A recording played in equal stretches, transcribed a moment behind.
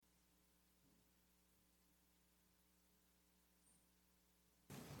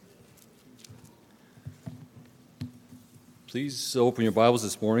Please open your Bibles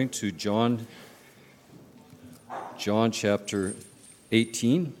this morning to John chapter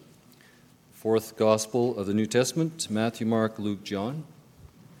 18, fourth gospel of the New Testament, Matthew, Mark, Luke, John.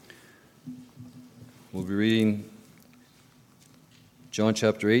 We'll be reading John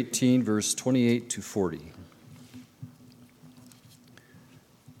chapter 18, verse 28 to 40.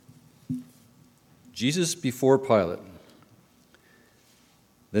 Jesus before Pilate.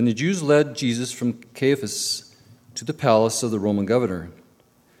 Then the Jews led Jesus from Caiaphas to the palace of the Roman governor.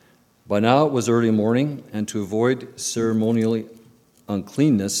 By now it was early morning, and to avoid ceremonial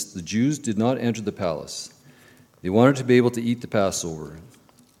uncleanness, the Jews did not enter the palace. They wanted to be able to eat the Passover.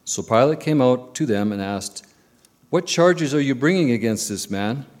 So Pilate came out to them and asked, "What charges are you bringing against this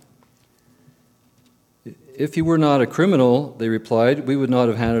man?" "If he were not a criminal," they replied, "we would not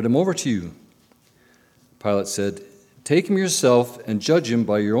have handed him over to you." Pilate said, "Take him yourself and judge him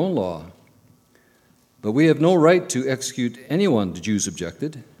by your own law." "But we have no right to execute anyone," the Jews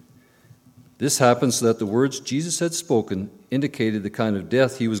objected. This happened so that the words Jesus had spoken indicated the kind of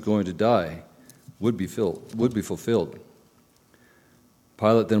death he was going to die would be fulfilled.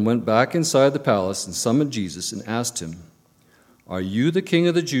 Pilate then went back inside the palace and summoned Jesus and asked him, "Are you the king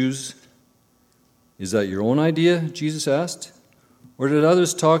of the Jews?" "Is that your own idea?" Jesus asked. "Or did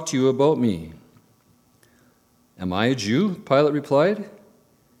others talk to you about me?" "Am I a Jew?" Pilate replied.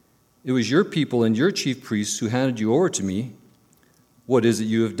 "It was your people and your chief priests who handed you over to me. What is it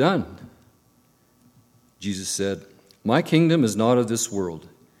you have done?" Jesus said, "My kingdom is not of this world.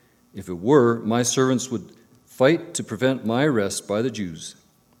 If it were, my servants would fight to prevent my arrest by the Jews.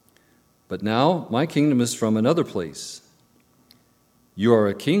 But now my kingdom is from another place." "You are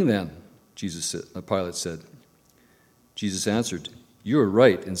a king then," Pilate said. Jesus answered, "You are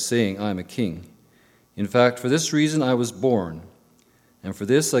right in saying I am a king. In fact, for this reason I was born, and for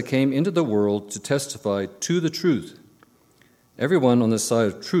this I came into the world to testify to the truth. Everyone on the side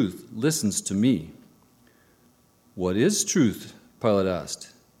of truth listens to me." "What is truth?" Pilate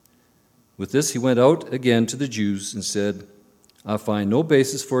asked. With this he went out again to the Jews and said, "I find no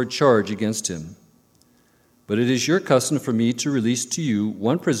basis for a charge against him. But it is your custom for me to release to you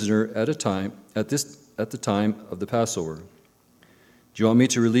one prisoner at a time at the time of the Passover. Do you want me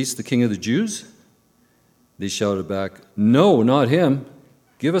to release the king of the Jews?" They shouted back, "No, not him.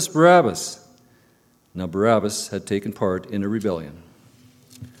 Give us Barabbas." Now Barabbas had taken part in a rebellion.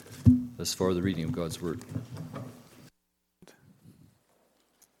 Thus far the reading of God's word.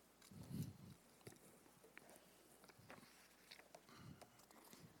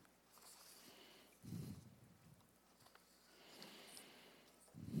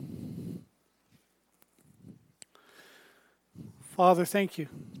 Father, thank you.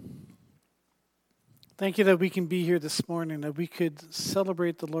 Thank you that we can be here this morning, that we could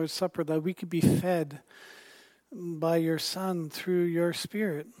celebrate the Lord's Supper, that we could be fed by your Son through your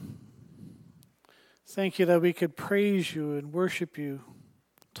Spirit. Thank you that we could praise you and worship you,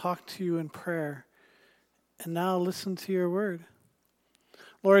 talk to you in prayer, and now listen to your word.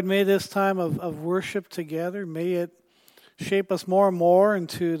 Lord, may this time of worship together, may it shape us more and more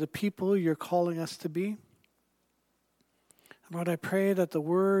into the people you're calling us to be. Lord, I pray that the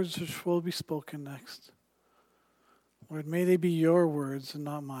words which will be spoken next, Lord, may they be your words and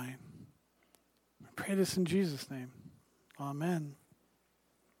not mine. I pray this in Jesus' name. Amen.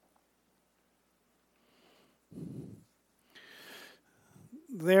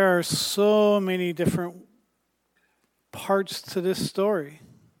 There are so many different parts to this story.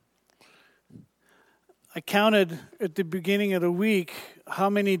 I counted at the beginning of the week how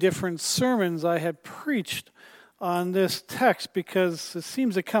many different sermons I had preached on this text, because it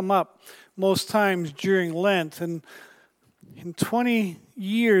seems to come up most times during Lent. And in 20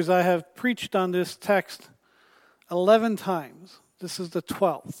 years, I have preached on this text 11 times. This is the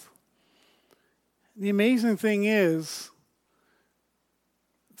 12th. The amazing thing is,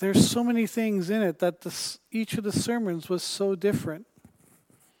 there's so many things in it that each of the sermons was so different,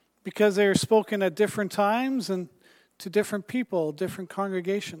 because they are spoken at different times and to different people, different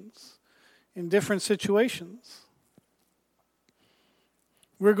congregations, in different situations.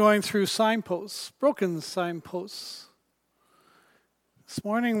 We're going through signposts, broken signposts. This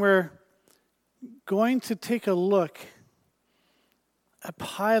morning we're going to take a look at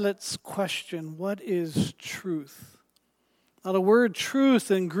Pilate's question, what is truth? Now the word truth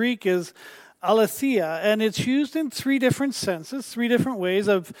in Greek is aletheia, and it's used in three different senses, three different ways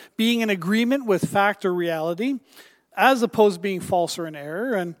of being in agreement with fact or reality, as opposed to being false or in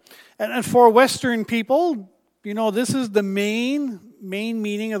error. And for Western people, you know, this is the main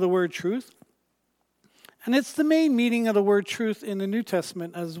meaning of the word truth. And it's the main meaning of the word truth in the New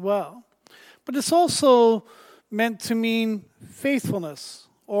Testament as well. But it's also meant to mean faithfulness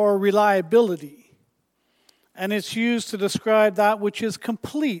or reliability. And it's used to describe that which is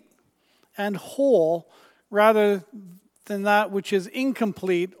complete and whole rather than that which is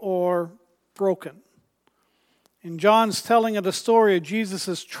incomplete or broken. In John's telling of the story of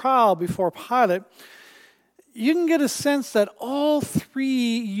Jesus' trial before Pilate, you can get a sense that all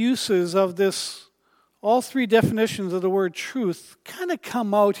three uses of this, all three definitions of the word truth kind of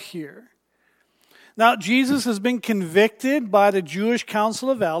come out here. Now, Jesus has been convicted by the Jewish Council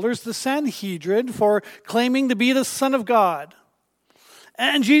of Elders, the Sanhedrin, for claiming to be the Son of God.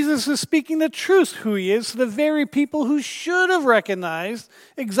 And Jesus is speaking the truth who he is to the very people who should have recognized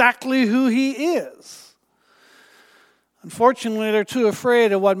exactly who he is. Unfortunately, they're too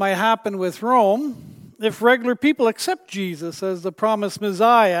afraid of what might happen with Rome if regular people accept Jesus as the promised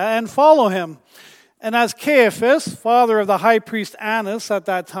Messiah and follow him. And as Caiaphas, father of the high priest Annas at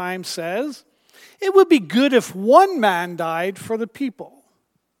that time, says, it would be good if one man died for the people,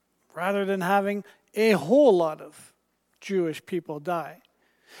 rather than having a whole lot of Jewish people die.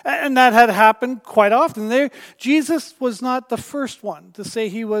 And that had happened quite often. Jesus was not the first one to say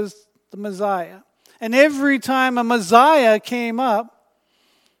he was the Messiah. And every time a Messiah came up,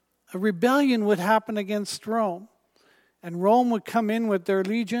 a rebellion would happen against Rome. And Rome would come in with their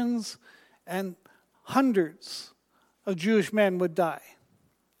legions, and hundreds of Jewish men would die.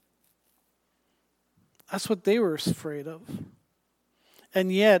 That's what they were afraid of.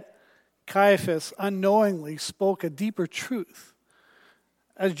 And yet, Caiaphas unknowingly spoke a deeper truth,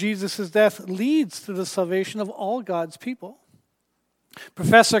 as Jesus' death leads to the salvation of all God's people.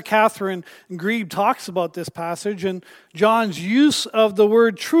 Professor Catherine Grebe talks about this passage and John's use of the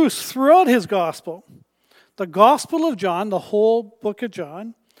word truth throughout his gospel. The Gospel of John, the whole book of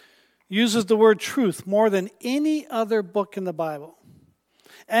John, uses the word truth more than any other book in the Bible,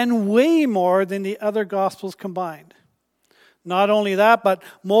 and way more than the other Gospels combined. Not only that, but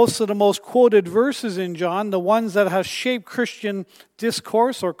most of the most quoted verses in John, the ones that have shaped Christian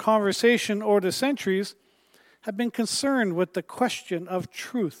discourse or conversation over the centuries, have been concerned with the question of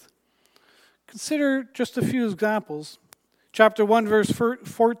truth. Consider just a few examples. Chapter 1, verse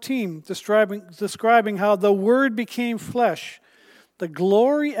 14, describing how the Word became flesh, the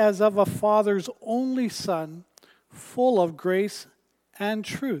glory as of a Father's only Son, full of grace and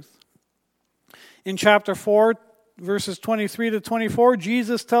truth. In chapter 4, verses 23 to 24,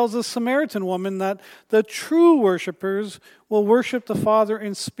 Jesus tells the Samaritan woman that the true worshipers will worship the Father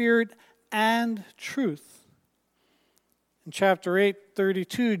in spirit and truth. In chapter 8,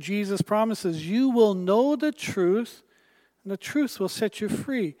 32, Jesus promises, you will know the truth, and the truth will set you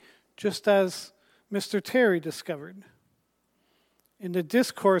free, just as Mr. Terry discovered. In the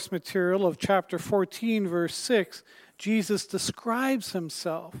discourse material of chapter 14, verse 6, Jesus describes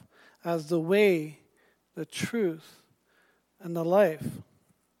himself as the way, the truth, and the life.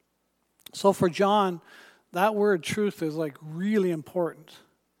 So for John, that word truth is like really important.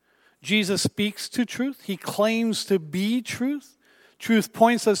 Jesus speaks to truth. He claims to be truth. Truth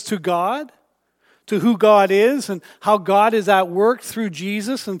points us to God, to who God is, and how God is at work through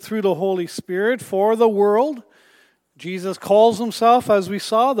Jesus and through the Holy Spirit for the world. Jesus calls himself, as we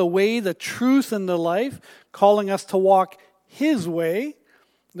saw, the way, the truth, and the life, calling us to walk his way,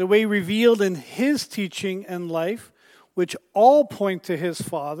 the way revealed in his teaching and life, which all point to his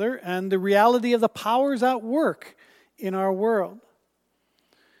Father and the reality of the powers at work in our world.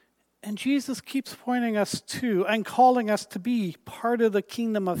 And Jesus keeps pointing us to and calling us to be part of the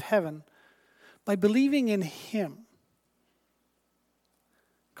kingdom of heaven by believing in him.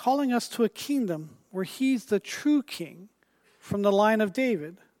 Calling us to a kingdom where he's the true king from the line of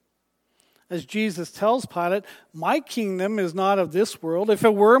David. As Jesus tells Pilate, my kingdom is not of this world. If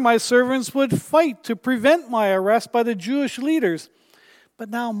it were, my servants would fight to prevent my arrest by the Jewish leaders. But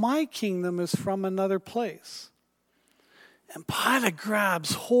now my kingdom is from another place. And Pilate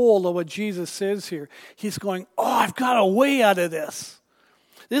grabs hold of what Jesus says here. He's going, I've got a way out of this.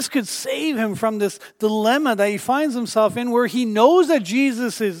 This could save him from this dilemma that he finds himself in, where he knows that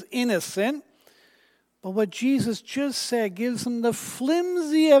Jesus is innocent, but what Jesus just said gives him the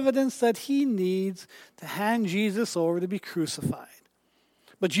flimsy evidence that he needs to hand Jesus over to be crucified.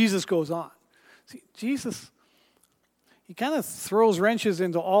 But Jesus goes on. See, Jesus, he kind of throws wrenches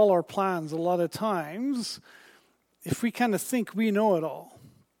into all our plans a lot of times if we kind of think we know it all.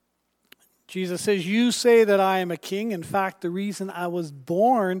 Jesus says, you say that I am a king. In fact, the reason I was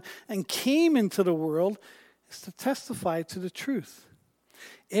born and came into the world is to testify to the truth.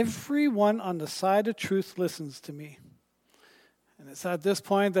 Everyone on the side of truth listens to me. And it's at this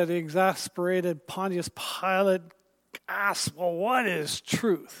point that the exasperated Pontius Pilate asks, well, what is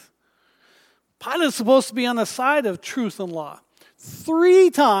truth? Pilate's supposed to be on the side of truth and law.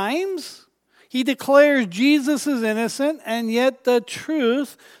 3 times he declares Jesus is innocent, and yet the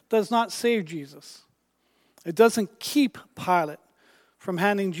truth does not save Jesus. It doesn't keep Pilate from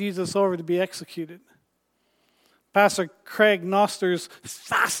handing Jesus over to be executed. Pastor Craig Noster's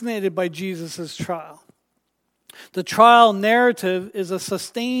fascinated by Jesus' trial. The trial narrative is a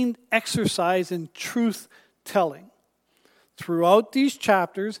sustained exercise in truth-telling. Throughout these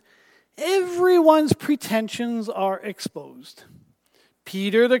chapters, everyone's pretensions are exposed.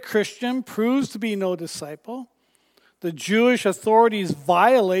 Peter, the Christian, proves to be no disciple. The Jewish authorities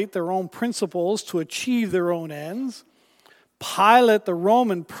violate their own principles to achieve their own ends. Pilate, the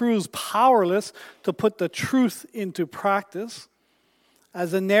Roman, proves powerless to put the truth into practice.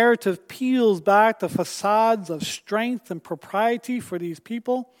 As the narrative peels back the facades of strength and propriety for these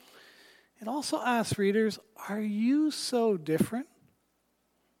people, it also asks readers, are you so different?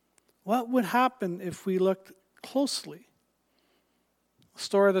 What would happen if we looked closely? The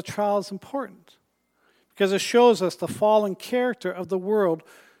story of the trial is important because it shows us the fallen character of the world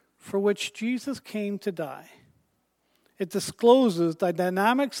for which Jesus came to die. It discloses the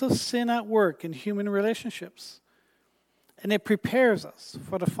dynamics of sin at work in human relationships. And it prepares us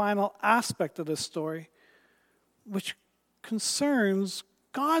for the final aspect of this story, which concerns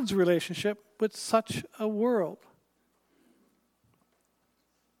God's relationship with such a world.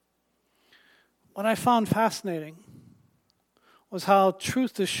 What I found fascinating was how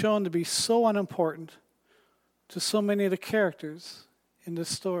truth is shown to be so unimportant to so many of the characters in this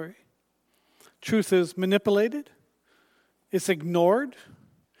story. Truth is manipulated, it's ignored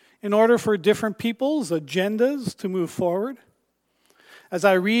in order for different people's agendas to move forward. As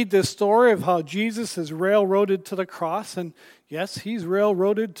I read this story of how Jesus is railroaded to the cross, and yes, he's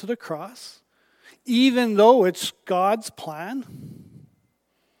railroaded to the cross, even though it's God's plan,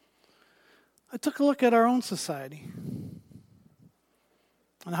 I took a look at our own society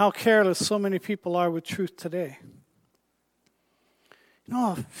and how careless so many people are with truth today. You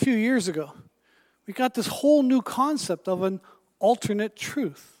know, a few years ago, we got this whole new concept of an alternate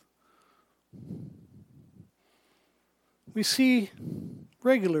truth. We see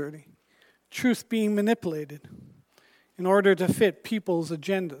regularly truth being manipulated in order to fit people's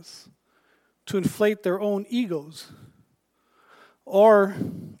agendas, to inflate their own egos, or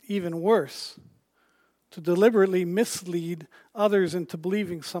even worse, to deliberately mislead others into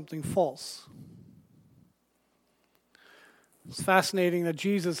believing something false. It's fascinating that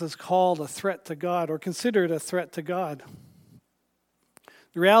Jesus is called a threat to God or considered a threat to God.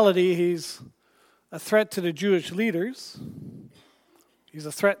 The reality, he's a threat to the Jewish leaders. He's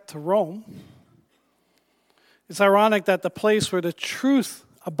a threat to Rome. It's ironic that the place where the truth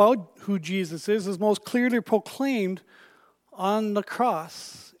about who Jesus is most clearly proclaimed on the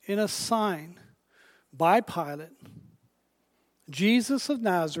cross in a sign by Pilate. Jesus of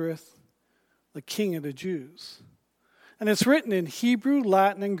Nazareth, the King of the Jews. And it's written in Hebrew,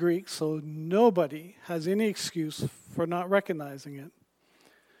 Latin, and Greek, so nobody has any excuse for not recognizing it.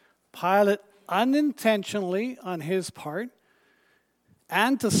 Pilate, unintentionally on his part,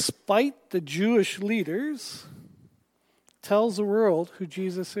 and to spite the Jewish leaders, tells the world who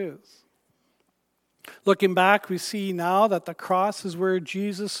Jesus is. Looking back, we see now that the cross is where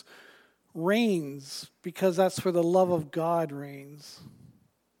Jesus reigns, because that's where the love of God reigns.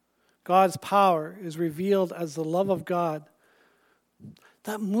 God's power is revealed as the love of God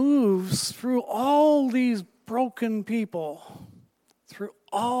that moves through all these broken people, through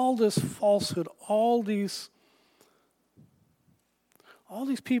all this falsehood, all these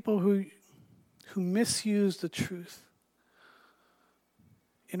people who misuse the truth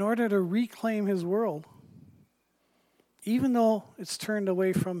in order to reclaim his world, even though it's turned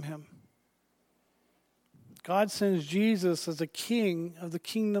away from him. God sends Jesus as a king of the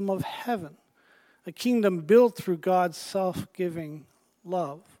kingdom of heaven, a kingdom built through God's self-giving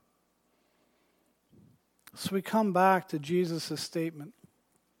love. So we come back to Jesus' statement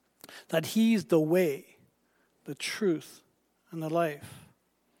that he's the way, the truth, and the life.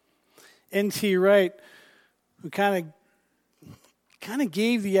 N.T. Wright, who kind of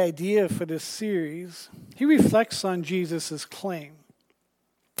gave the idea for this series, he reflects on Jesus' claim.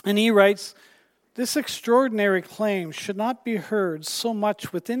 And he writes, "This extraordinary claim should not be heard so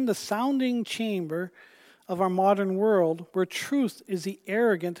much within the sounding chamber of our modern world, where truth is the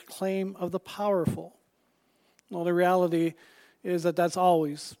arrogant claim of the powerful." Well, the reality is that that's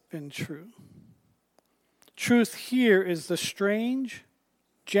always been true. Truth here is the strange,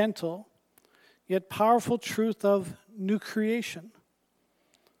 gentle, yet powerful truth of new creation.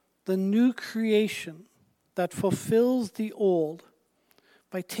 The new creation that fulfills the old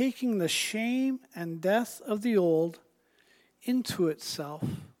by taking the shame and death of the old into itself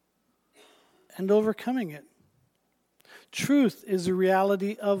and overcoming it. Truth is a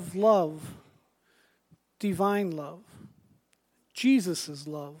reality of love, divine love, Jesus'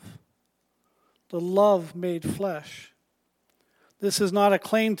 love, the love made flesh. This is not a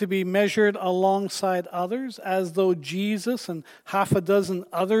claim to be measured alongside others, as though Jesus and half a dozen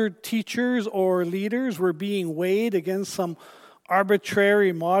other teachers or leaders were being weighed against some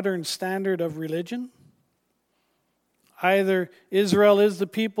arbitrary modern standard of religion. Either Israel is the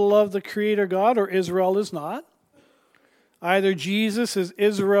people of the Creator God or Israel is not. Either Jesus is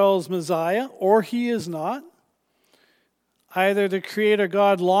Israel's Messiah or he is not. Either the Creator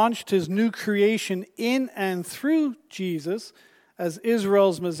God launched his new creation in and through Jesus as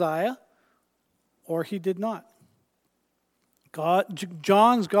Israel's Messiah, or he did not.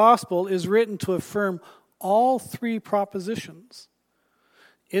 John's gospel is written to affirm all three propositions.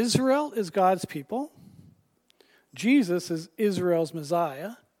 Israel is God's people. Jesus is Israel's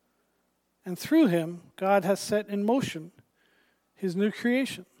Messiah. And through him, God has set in motion his new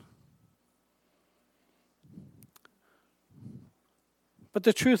creation. But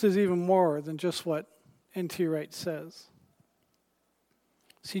the truth is even more than just what N.T. Wright says.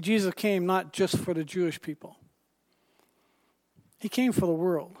 See, Jesus came not just for the Jewish people. He came for the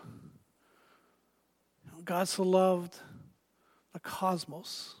world. God so loved the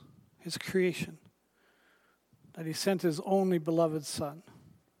cosmos, his creation, that he sent his only beloved Son.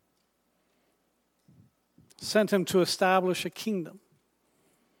 Sent him to establish a kingdom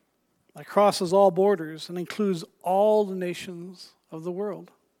that crosses all borders and includes all the nations of the world.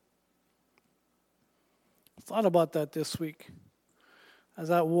 I thought about that this week as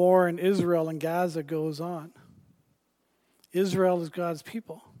that war in Israel and Gaza goes on. Israel is God's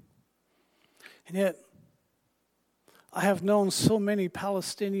people. And yet, I have known so many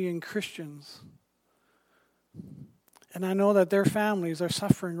Palestinian Christians, and I know that their families are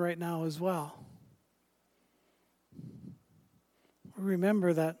suffering right now as well.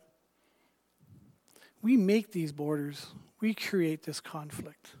 Remember that we make these borders. We create this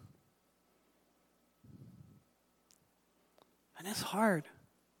conflict. And it's hard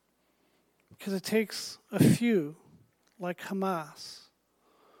because it takes a few like Hamas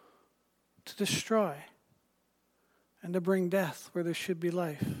to destroy and to bring death where there should be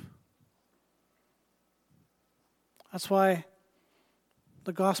life. That's why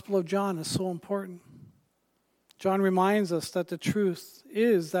the Gospel of John is so important. John reminds us that the truth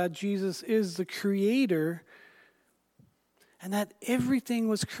is that Jesus is the Creator and that everything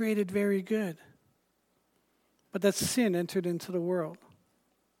was created very good, but that sin entered into the world.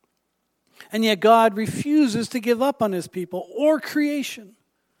 And yet God refuses to give up on his people or creation.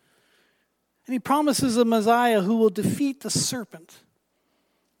 And he promises a Messiah who will defeat the serpent,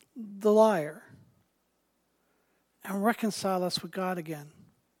 the liar, and reconcile us with God again.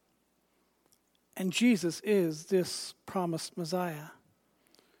 And Jesus is this promised Messiah.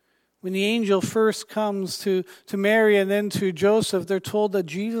 When the angel first comes to Mary and then to Joseph, they're told that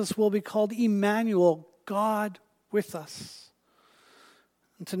Jesus will be called Emmanuel, God with us.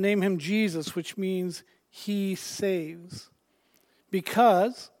 And to name him Jesus, which means he saves.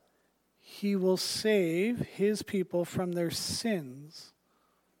 Because he will save his people from their sins.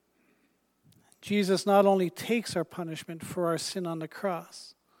 Jesus not only takes our punishment for our sin on the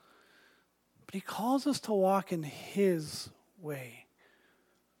cross, but he calls us to walk in his way.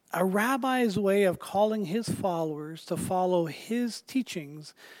 A rabbi's way of calling his followers to follow his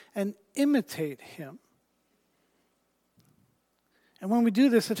teachings and imitate him. And when we do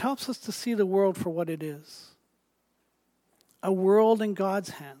this, it helps us to see the world for what it is. A world in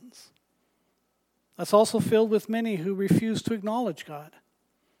God's hands. That's also filled with many who refuse to acknowledge God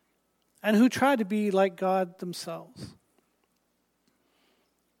and who try to be like God themselves.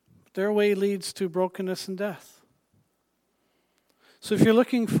 Their way leads to brokenness and death. So if you're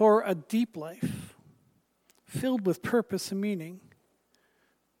looking for a deep life, filled with purpose and meaning,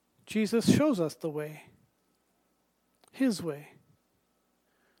 Jesus shows us the way, his way.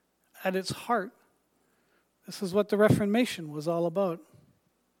 At its heart, this is what the Reformation was all about.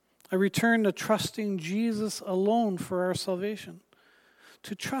 A return to trusting Jesus alone for our salvation.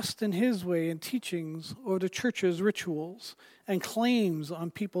 To trust in his way and teachings or the church's rituals and claims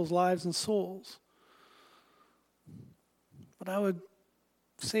on people's lives and souls. But I would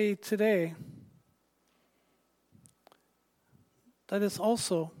say today that it's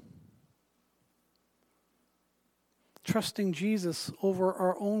also trusting Jesus over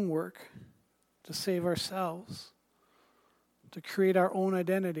our own work to save ourselves, to create our own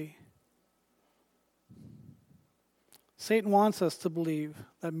identity. Satan wants us to believe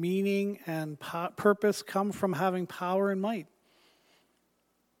that meaning and purpose come from having power and might,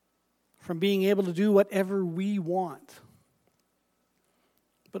 from being able to do whatever we want.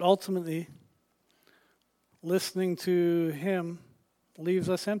 But ultimately, listening to him leaves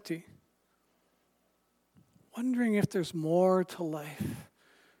us empty, wondering if there's more to life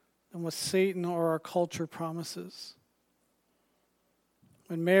than what Satan or our culture promises.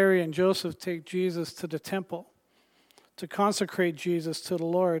 When Mary and Joseph take Jesus to the temple to consecrate Jesus to the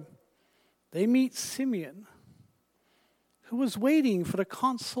Lord, they meet Simeon, who was waiting for the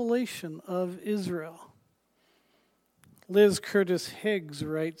consolation of Israel. Liz Curtis Higgs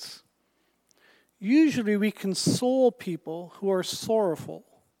writes, "Usually we console people who are sorrowful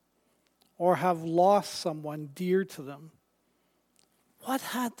or have lost someone dear to them. What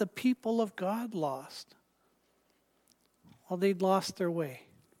had the people of God lost? Well, they'd lost their way,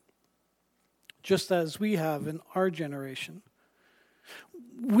 just as we have in our generation.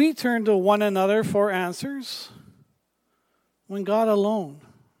 We turn to one another for answers when God alone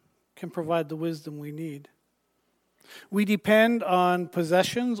can provide the wisdom we need. We depend on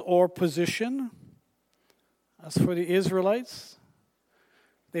possessions or position. As for the Israelites,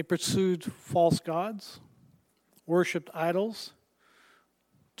 they pursued false gods, worshipped idols,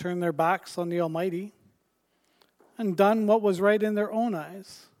 turned their backs on the Almighty, and done what was right in their own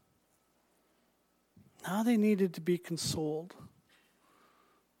eyes. Now they needed to be consoled.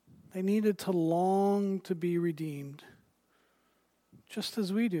 They needed to long to be redeemed, just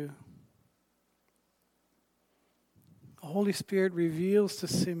as we do. The Holy Spirit reveals to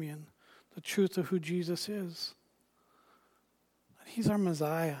Simeon the truth of who Jesus is. That he's our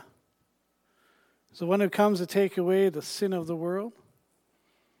Messiah. He's the one who comes to take away the sin of the world.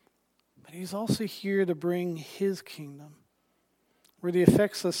 But he's also here to bring his kingdom, where the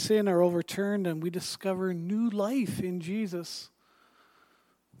effects of sin are overturned and we discover new life in Jesus,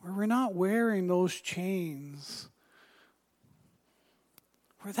 where we're not wearing those chains,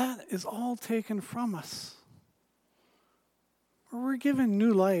 where that is all taken from us, where we're given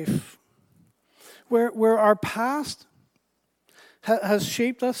new life, where our past has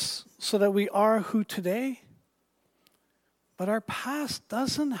shaped us so that we are who today, but our past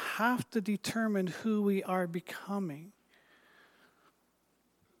doesn't have to determine who we are becoming.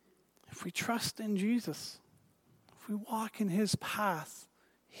 If we trust in Jesus, if we walk in his path,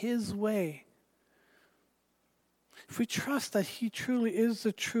 his way, if we trust that he truly is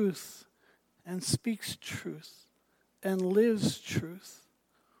the truth and speaks truth and lives truth,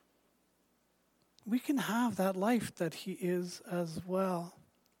 we can have that life that he is as well.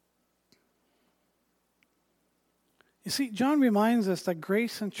 You see, John reminds us that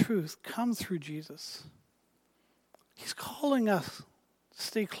grace and truth come through Jesus. He's calling us to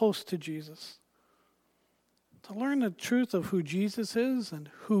stay close to Jesus, to learn the truth of who Jesus is and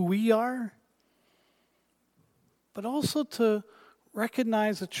who we are, but also to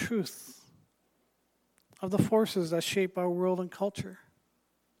recognize the truth of the forces that shape our world and culture.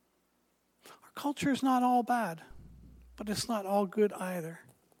 Our culture is not all bad, but it's not all good either.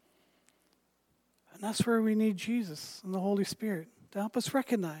 And that's where we need Jesus and the Holy Spirit to help us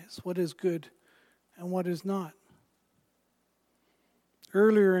recognize what is good and what is not.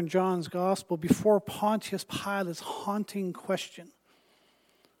 Earlier in John's Gospel, before Pontius Pilate's haunting question,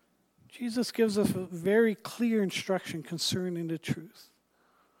 Jesus gives us a very clear instruction concerning the truth.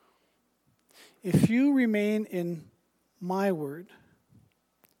 If you remain in my word,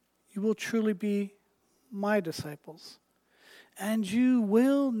 you will truly be my disciples, and you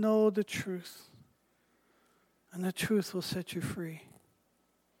will know the truth, and the truth will set you free.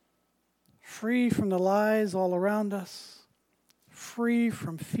 Free from the lies all around us, free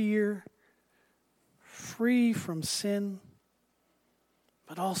from fear, free from sin,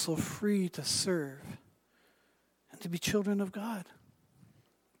 but also free to serve and to be children of God.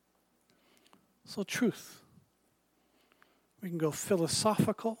 So truth. We can go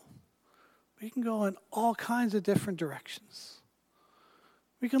philosophical. We can go in all kinds of different directions.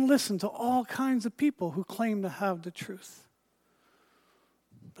 We can listen to all kinds of people who claim to have the truth.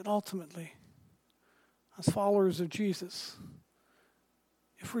 But ultimately, as followers of Jesus,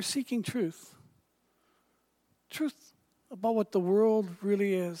 if we're seeking truth about what the world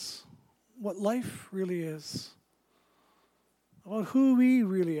really is, what life really is, about who we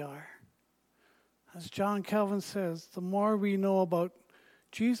really are, as John Calvin says, the more we know about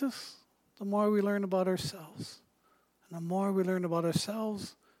Jesus, the more we learn about ourselves. And the more we learn about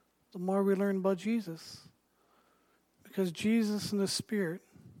ourselves, the more we learn about Jesus. Because Jesus and the Spirit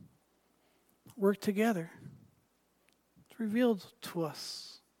work together. It's revealed to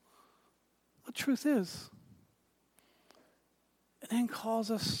us what truth is. then calls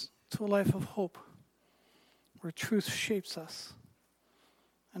us to a life of hope where truth shapes us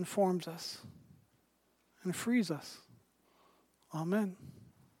and forms us and frees us. Amen.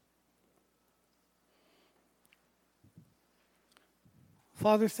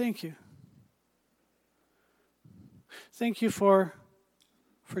 Father, thank you. Thank you for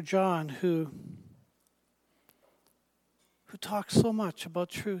John who talks so much about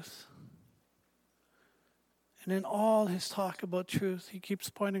truth. And in all his talk about truth, he keeps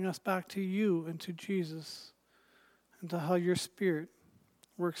pointing us back to you and to Jesus and to how your Spirit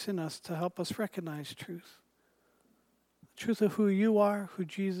works in us to help us recognize truth. The truth of who you are, who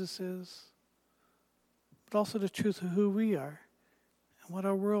Jesus is, but also the truth of who we are and what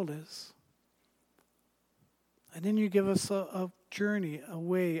our world is. And then you give us a journey, a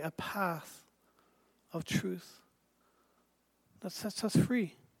way, a path of truth that sets us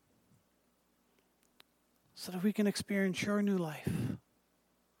free so that we can experience your new life.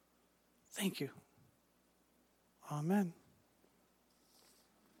 Thank you. Amen.